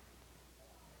gratitude.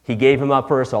 He gave him up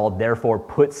for us all, therefore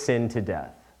put sin to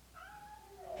death.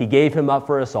 He gave him up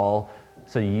for us all,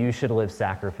 so you should live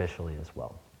sacrificially as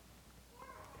well.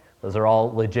 Those are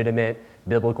all legitimate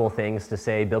biblical things to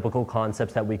say, biblical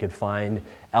concepts that we could find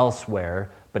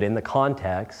elsewhere, but in the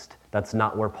context, that's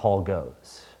not where Paul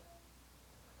goes.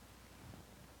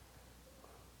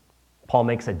 Paul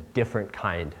makes a different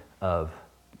kind of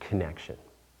connection.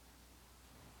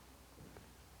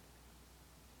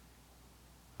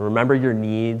 Remember your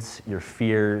needs, your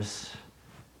fears,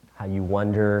 how you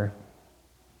wonder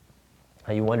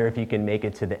if you can make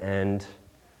it to the end,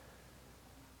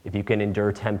 if you can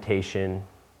endure temptation,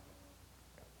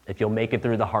 if you'll make it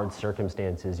through the hard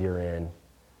circumstances you're in,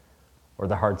 or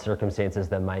the hard circumstances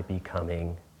that might be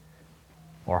coming,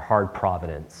 or hard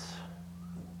providence.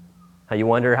 How you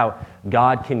wonder how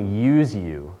God can use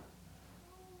you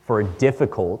for a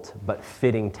difficult but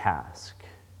fitting task.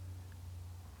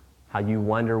 How you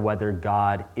wonder whether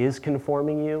God is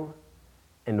conforming you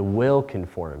and will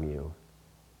conform you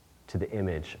to the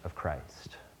image of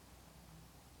Christ.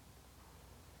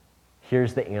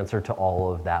 Here's the answer to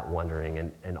all of that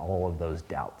wondering and all of those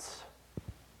doubts.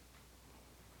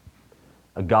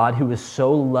 A God who is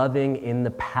so loving in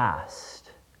the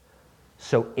past,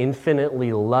 so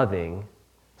infinitely loving,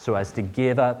 so as to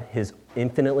give up his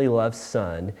infinitely loved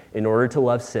Son in order to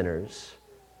love sinners,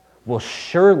 will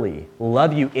surely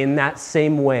love you in that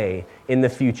same way in the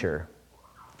future,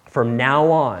 from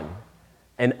now on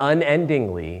and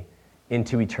unendingly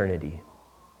into eternity.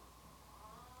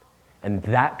 And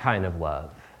that kind of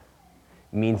love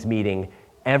means meeting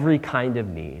every kind of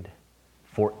need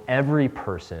for every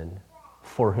person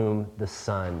for whom the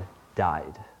Son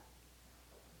died.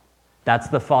 That's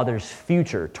the Father's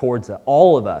future towards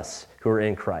all of us who are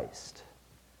in Christ.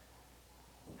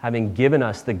 Having given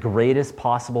us the greatest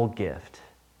possible gift,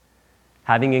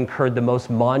 having incurred the most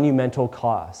monumental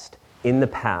cost in the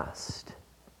past,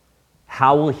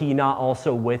 how will he not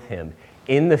also with him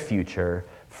in the future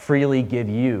freely give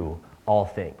you all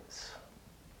things?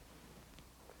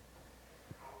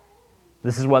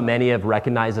 This is what many have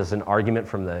recognized as an argument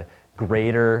from the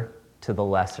greater to the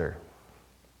lesser.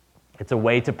 It's a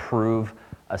way to prove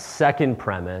a second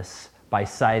premise by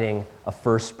citing a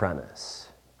first premise.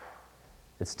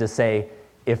 It's to say,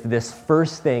 if this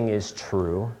first thing is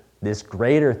true, this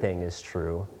greater thing is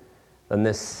true, then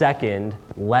this second,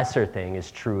 lesser thing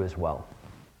is true as well.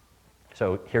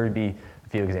 So here would be a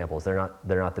few examples. They're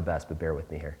not the best, but bear with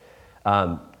me here.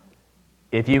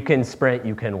 If you can sprint,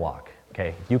 you can walk.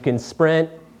 Okay, you can sprint,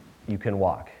 you can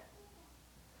walk.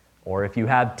 Or if you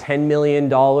have $10 million,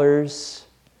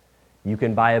 you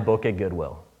can buy a book at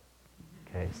Goodwill.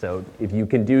 Okay, so if you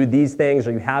can do these things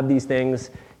or you have these things,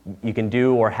 you can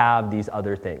do or have these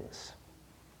other things.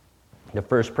 The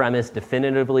first premise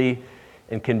definitively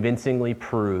and convincingly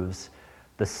proves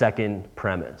the second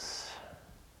premise.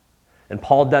 And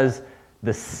Paul does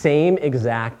the same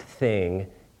exact thing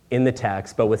in the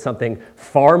text, but with something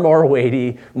far more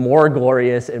weighty, more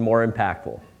glorious, and more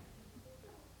impactful.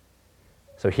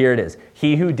 So here it is.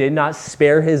 He who did not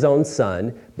spare his own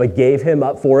son, but gave him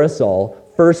up for us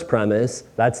all. First premise,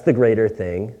 that's the greater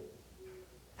thing.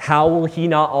 How will he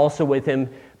not also with him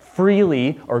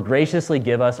freely or graciously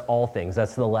give us all things?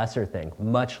 That's the lesser thing,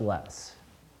 much less.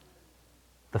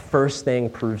 The first thing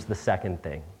proves the second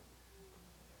thing.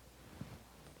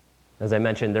 As I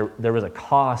mentioned, there was a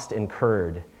cost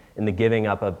incurred in the giving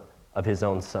up of his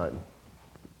own son.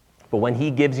 But when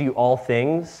he gives you all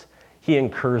things, he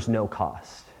incurs no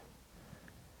cost.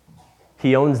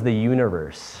 He owns the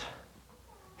universe.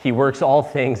 He works all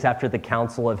things after the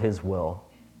counsel of his will.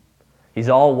 He's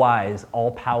all wise,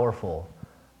 all powerful,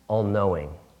 all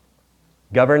knowing,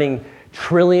 governing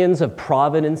trillions of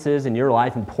providences in your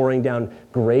life and pouring down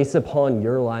grace upon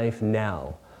your life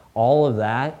now. All of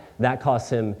that costs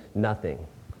him nothing.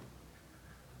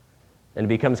 And it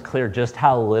becomes clear just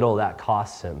how little that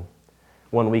costs him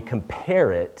when we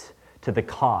compare it to the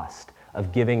cost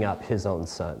of giving up his own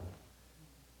son.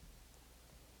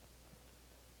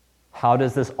 How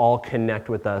does this all connect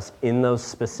with us in those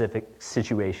specific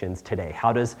situations today?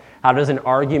 How does an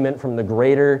argument from the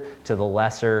greater to the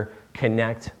lesser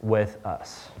connect with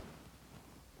us?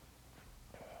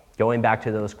 Going back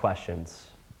to those questions,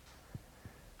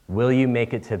 will you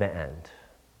make it to the end?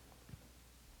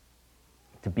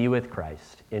 To be with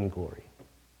Christ in glory?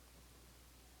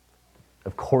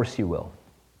 Of course you will.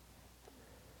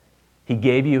 He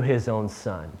gave you his own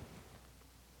son.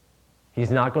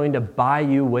 He's not going to buy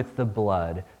you with the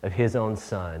blood of his own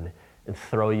son and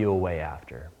throw you away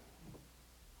after.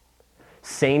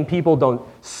 Sane people don't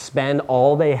spend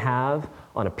all they have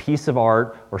on a piece of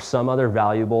art or some other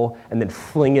valuable and then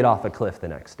fling it off a cliff the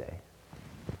next day.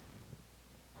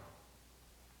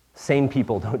 Sane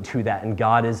people don't do that, and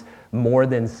God is more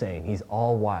than sane. He's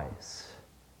all wise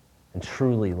and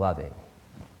truly loving.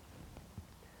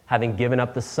 Having given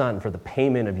up the Son for the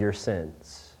payment of your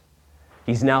sins,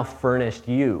 he's now furnished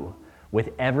you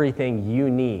with everything you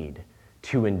need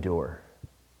to endure.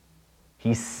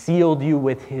 He sealed you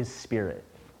with his Spirit.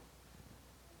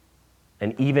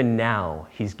 And even now,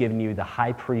 he's given you the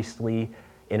high priestly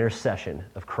intercession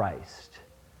of Christ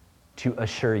to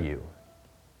assure you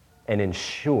and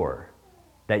ensure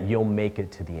that you'll make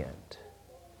it to the end.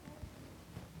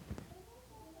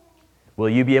 Will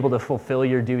you be able to fulfill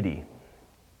your duty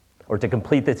or to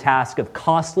complete the task of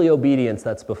costly obedience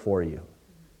that's before you?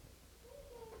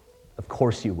 Of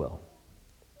course you will.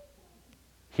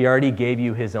 He already gave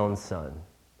you his own son.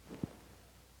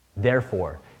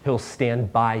 Therefore, he'll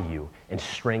stand by you and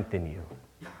strengthen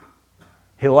you.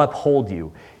 He'll uphold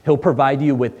you. He'll provide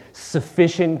you with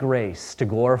sufficient grace to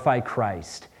glorify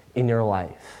Christ in your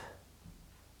life.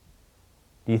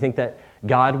 Do you think that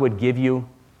God would give you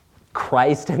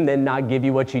Christ and then not give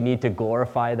you what you need to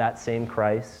glorify that same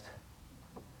Christ?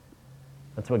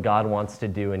 That's what God wants to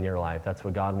do in your life. That's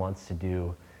what God wants to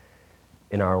do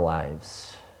in our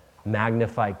lives.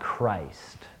 Magnify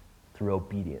Christ through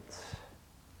obedience.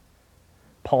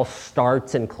 Paul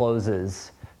starts and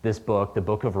closes this book, the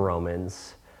book of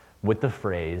Romans, with the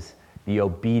phrase, the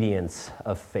obedience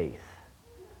of faith.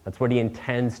 That's what he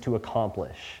intends to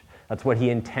accomplish. That's what he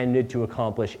intended to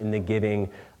accomplish in the giving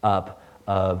up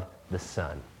of the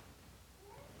Son.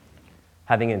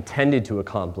 Having intended to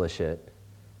accomplish it,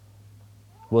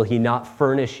 will he not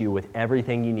furnish you with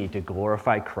everything you need to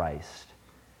glorify Christ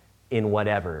in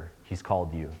whatever he's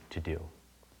called you to do?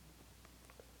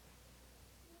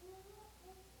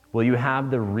 Will you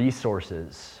have the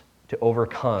resources to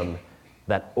overcome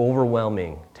that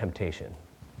overwhelming temptation?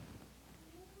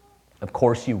 Of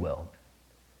course you will.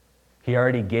 He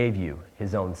already gave you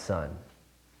his own son.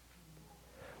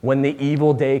 When the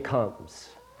evil day comes,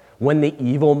 when the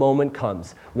evil moment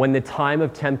comes, when the time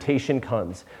of temptation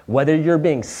comes, whether you're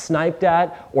being sniped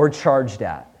at or charged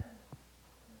at,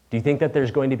 do you think that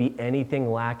there's going to be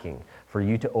anything lacking for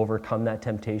you to overcome that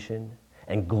temptation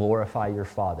and glorify your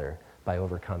Father by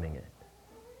overcoming it?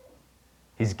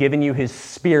 He's given you his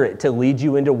Spirit to lead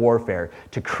you into warfare,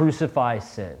 to crucify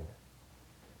sin.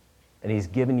 And he's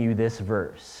given you this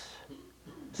verse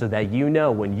so that you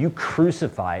know when you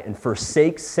crucify and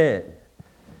forsake sin,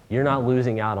 you're not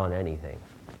losing out on anything.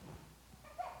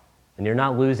 And you're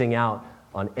not losing out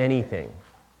on anything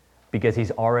because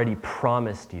he's already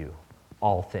promised you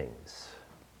all things.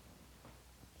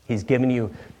 He's given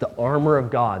you the armor of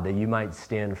God that you might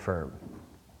stand firm.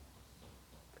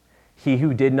 He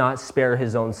who did not spare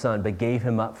his own son, but gave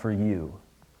him up for you,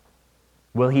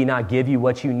 will he not give you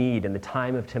what you need in the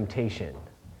time of temptation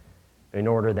in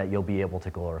order that you'll be able to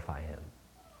glorify him?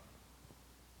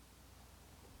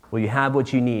 Will you have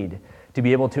what you need to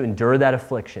be able to endure that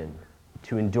affliction,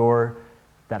 to endure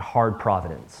that hard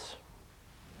providence?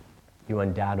 You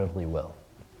undoubtedly will.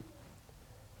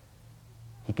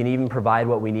 He can even provide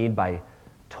what we need by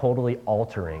totally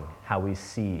altering how we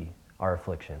see our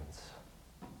afflictions.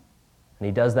 And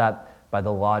he does that by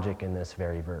the logic in this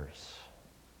very verse.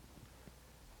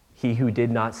 He who did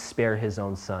not spare his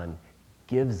own son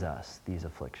gives us these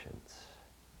afflictions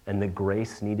and the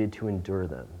grace needed to endure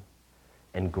them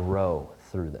and grow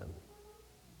through them.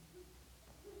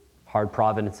 Hard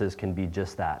providences can be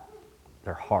just that.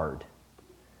 They're hard.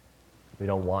 We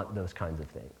don't want those kinds of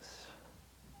things.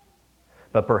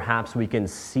 But perhaps we can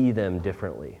see them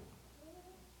differently.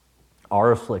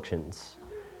 Our afflictions,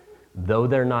 though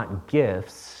they're not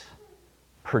gifts,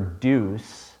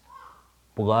 produce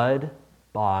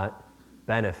blood-bought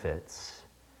benefits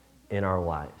in our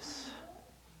lives.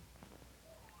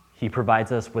 He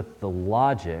provides us with the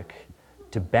logic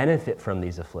to benefit from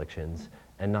these afflictions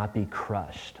and not be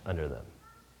crushed under them.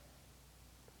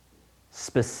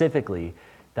 Specifically,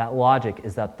 that logic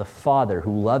is that the Father,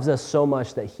 who loves us so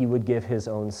much that he would give his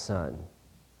own Son,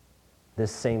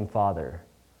 this same Father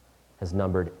has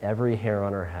numbered every hair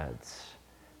on our heads,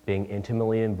 being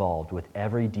intimately involved with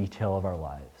every detail of our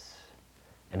lives,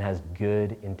 and has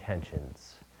good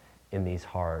intentions in these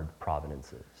hard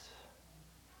providences.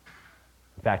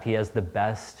 In fact, he has the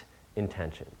best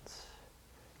intentions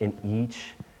in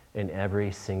each and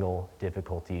every single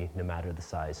difficulty, no matter the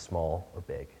size, small or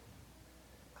big.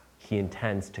 He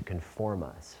intends to conform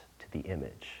us to the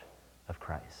image of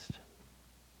Christ.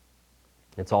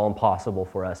 It's all impossible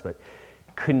for us, but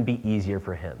it couldn't be easier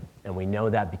for him. And we know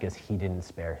that because he didn't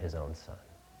spare his own son.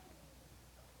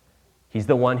 He's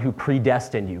the one who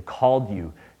predestined you, called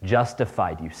you,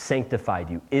 justified you, sanctified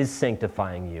you, is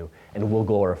sanctifying you, and will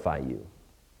glorify you.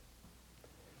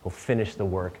 He'll finish the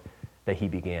work that he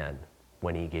began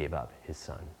when he gave up his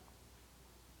son.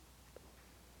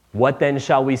 What then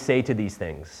shall we say to these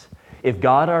things? If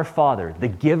God our Father, the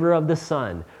giver of the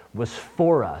Son, was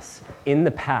for us in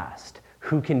the past,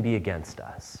 who can be against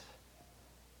us?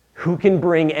 Who can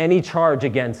bring any charge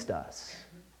against us?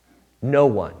 No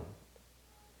one.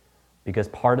 Because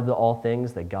part of all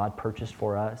things that God purchased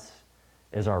for us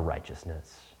is our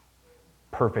righteousness,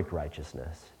 perfect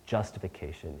righteousness,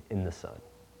 justification in the Son.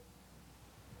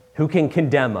 Who can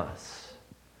condemn us?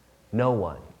 No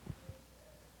one.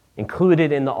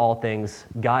 Included in the all things,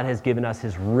 God has given us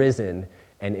his risen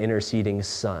and interceding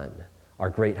Son, our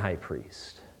great high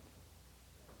priest.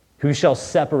 Who shall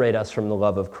separate us from the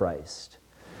love of Christ?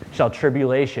 Shall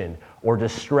tribulation or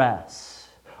distress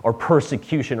or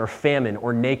persecution or famine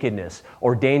or nakedness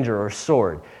or danger or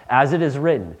sword? As it is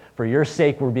written, for your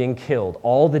sake we're being killed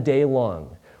all the day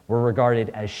long. We're regarded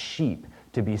as sheep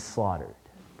to be slaughtered.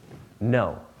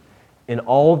 No. In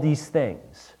all these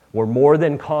things, we're more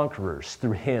than conquerors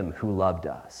through him who loved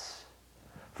us.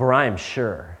 For I am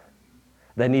sure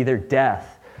that neither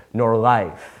death nor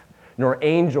life, nor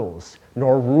angels,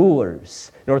 nor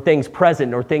rulers, nor things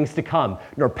present, nor things to come,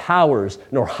 nor powers,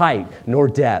 nor height, nor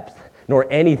depth,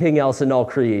 nor anything else in all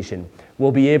creation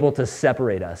will be able to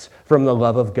separate us from the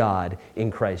love of God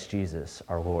in Christ Jesus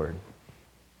our Lord.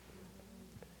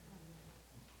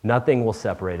 Nothing will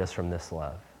separate us from this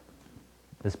love,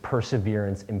 this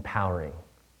perseverance empowering,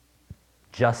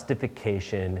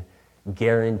 justification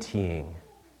guaranteeing,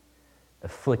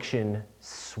 affliction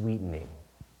sweetening,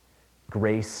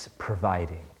 grace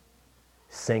providing,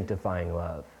 sanctifying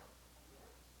love.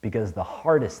 Because the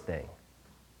hardest thing,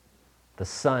 the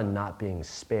Son not being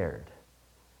spared,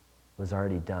 was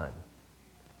already done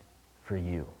for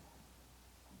you.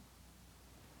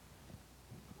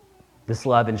 This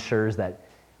love ensures that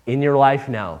in your life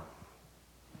now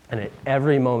and at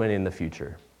every moment in the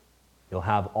future, you'll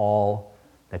have all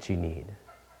that you need.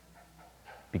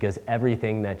 Because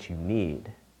everything that you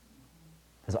need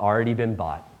has already been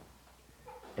bought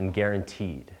and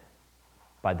guaranteed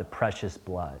by the precious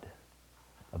blood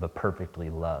of a perfectly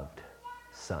loved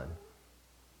Son.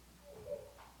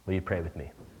 Will you pray with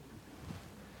me?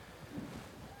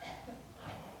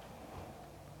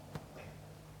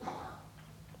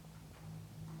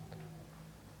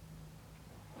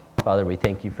 Father, we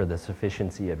thank you for the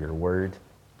sufficiency of your word,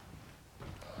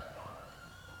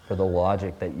 for the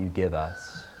logic that you give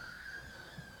us,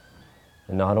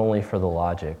 and not only for the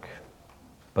logic,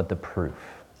 but the proof.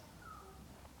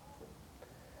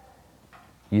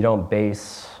 You don't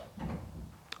base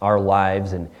our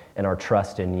lives and our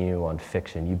trust in you on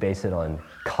fiction. You base it on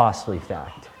costly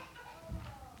fact.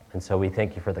 And so we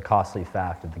thank you for the costly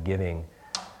fact of the giving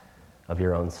of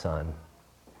your own Son.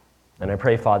 And I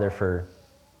pray, Father, for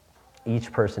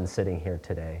each person sitting here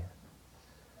today,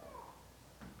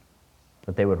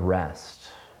 that they would rest,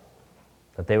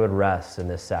 that they would rest in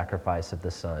this sacrifice of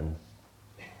the Son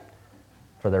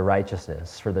for their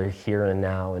righteousness, for their here and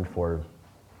now, and for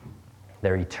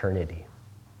their eternity.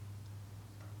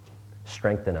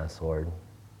 Strengthen us, Lord.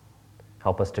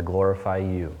 Help us to glorify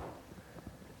you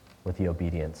with the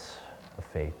obedience of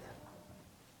faith.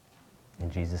 In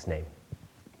Jesus' name,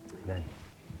 amen.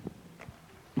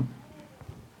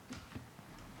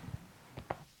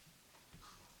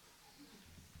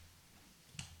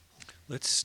 Let's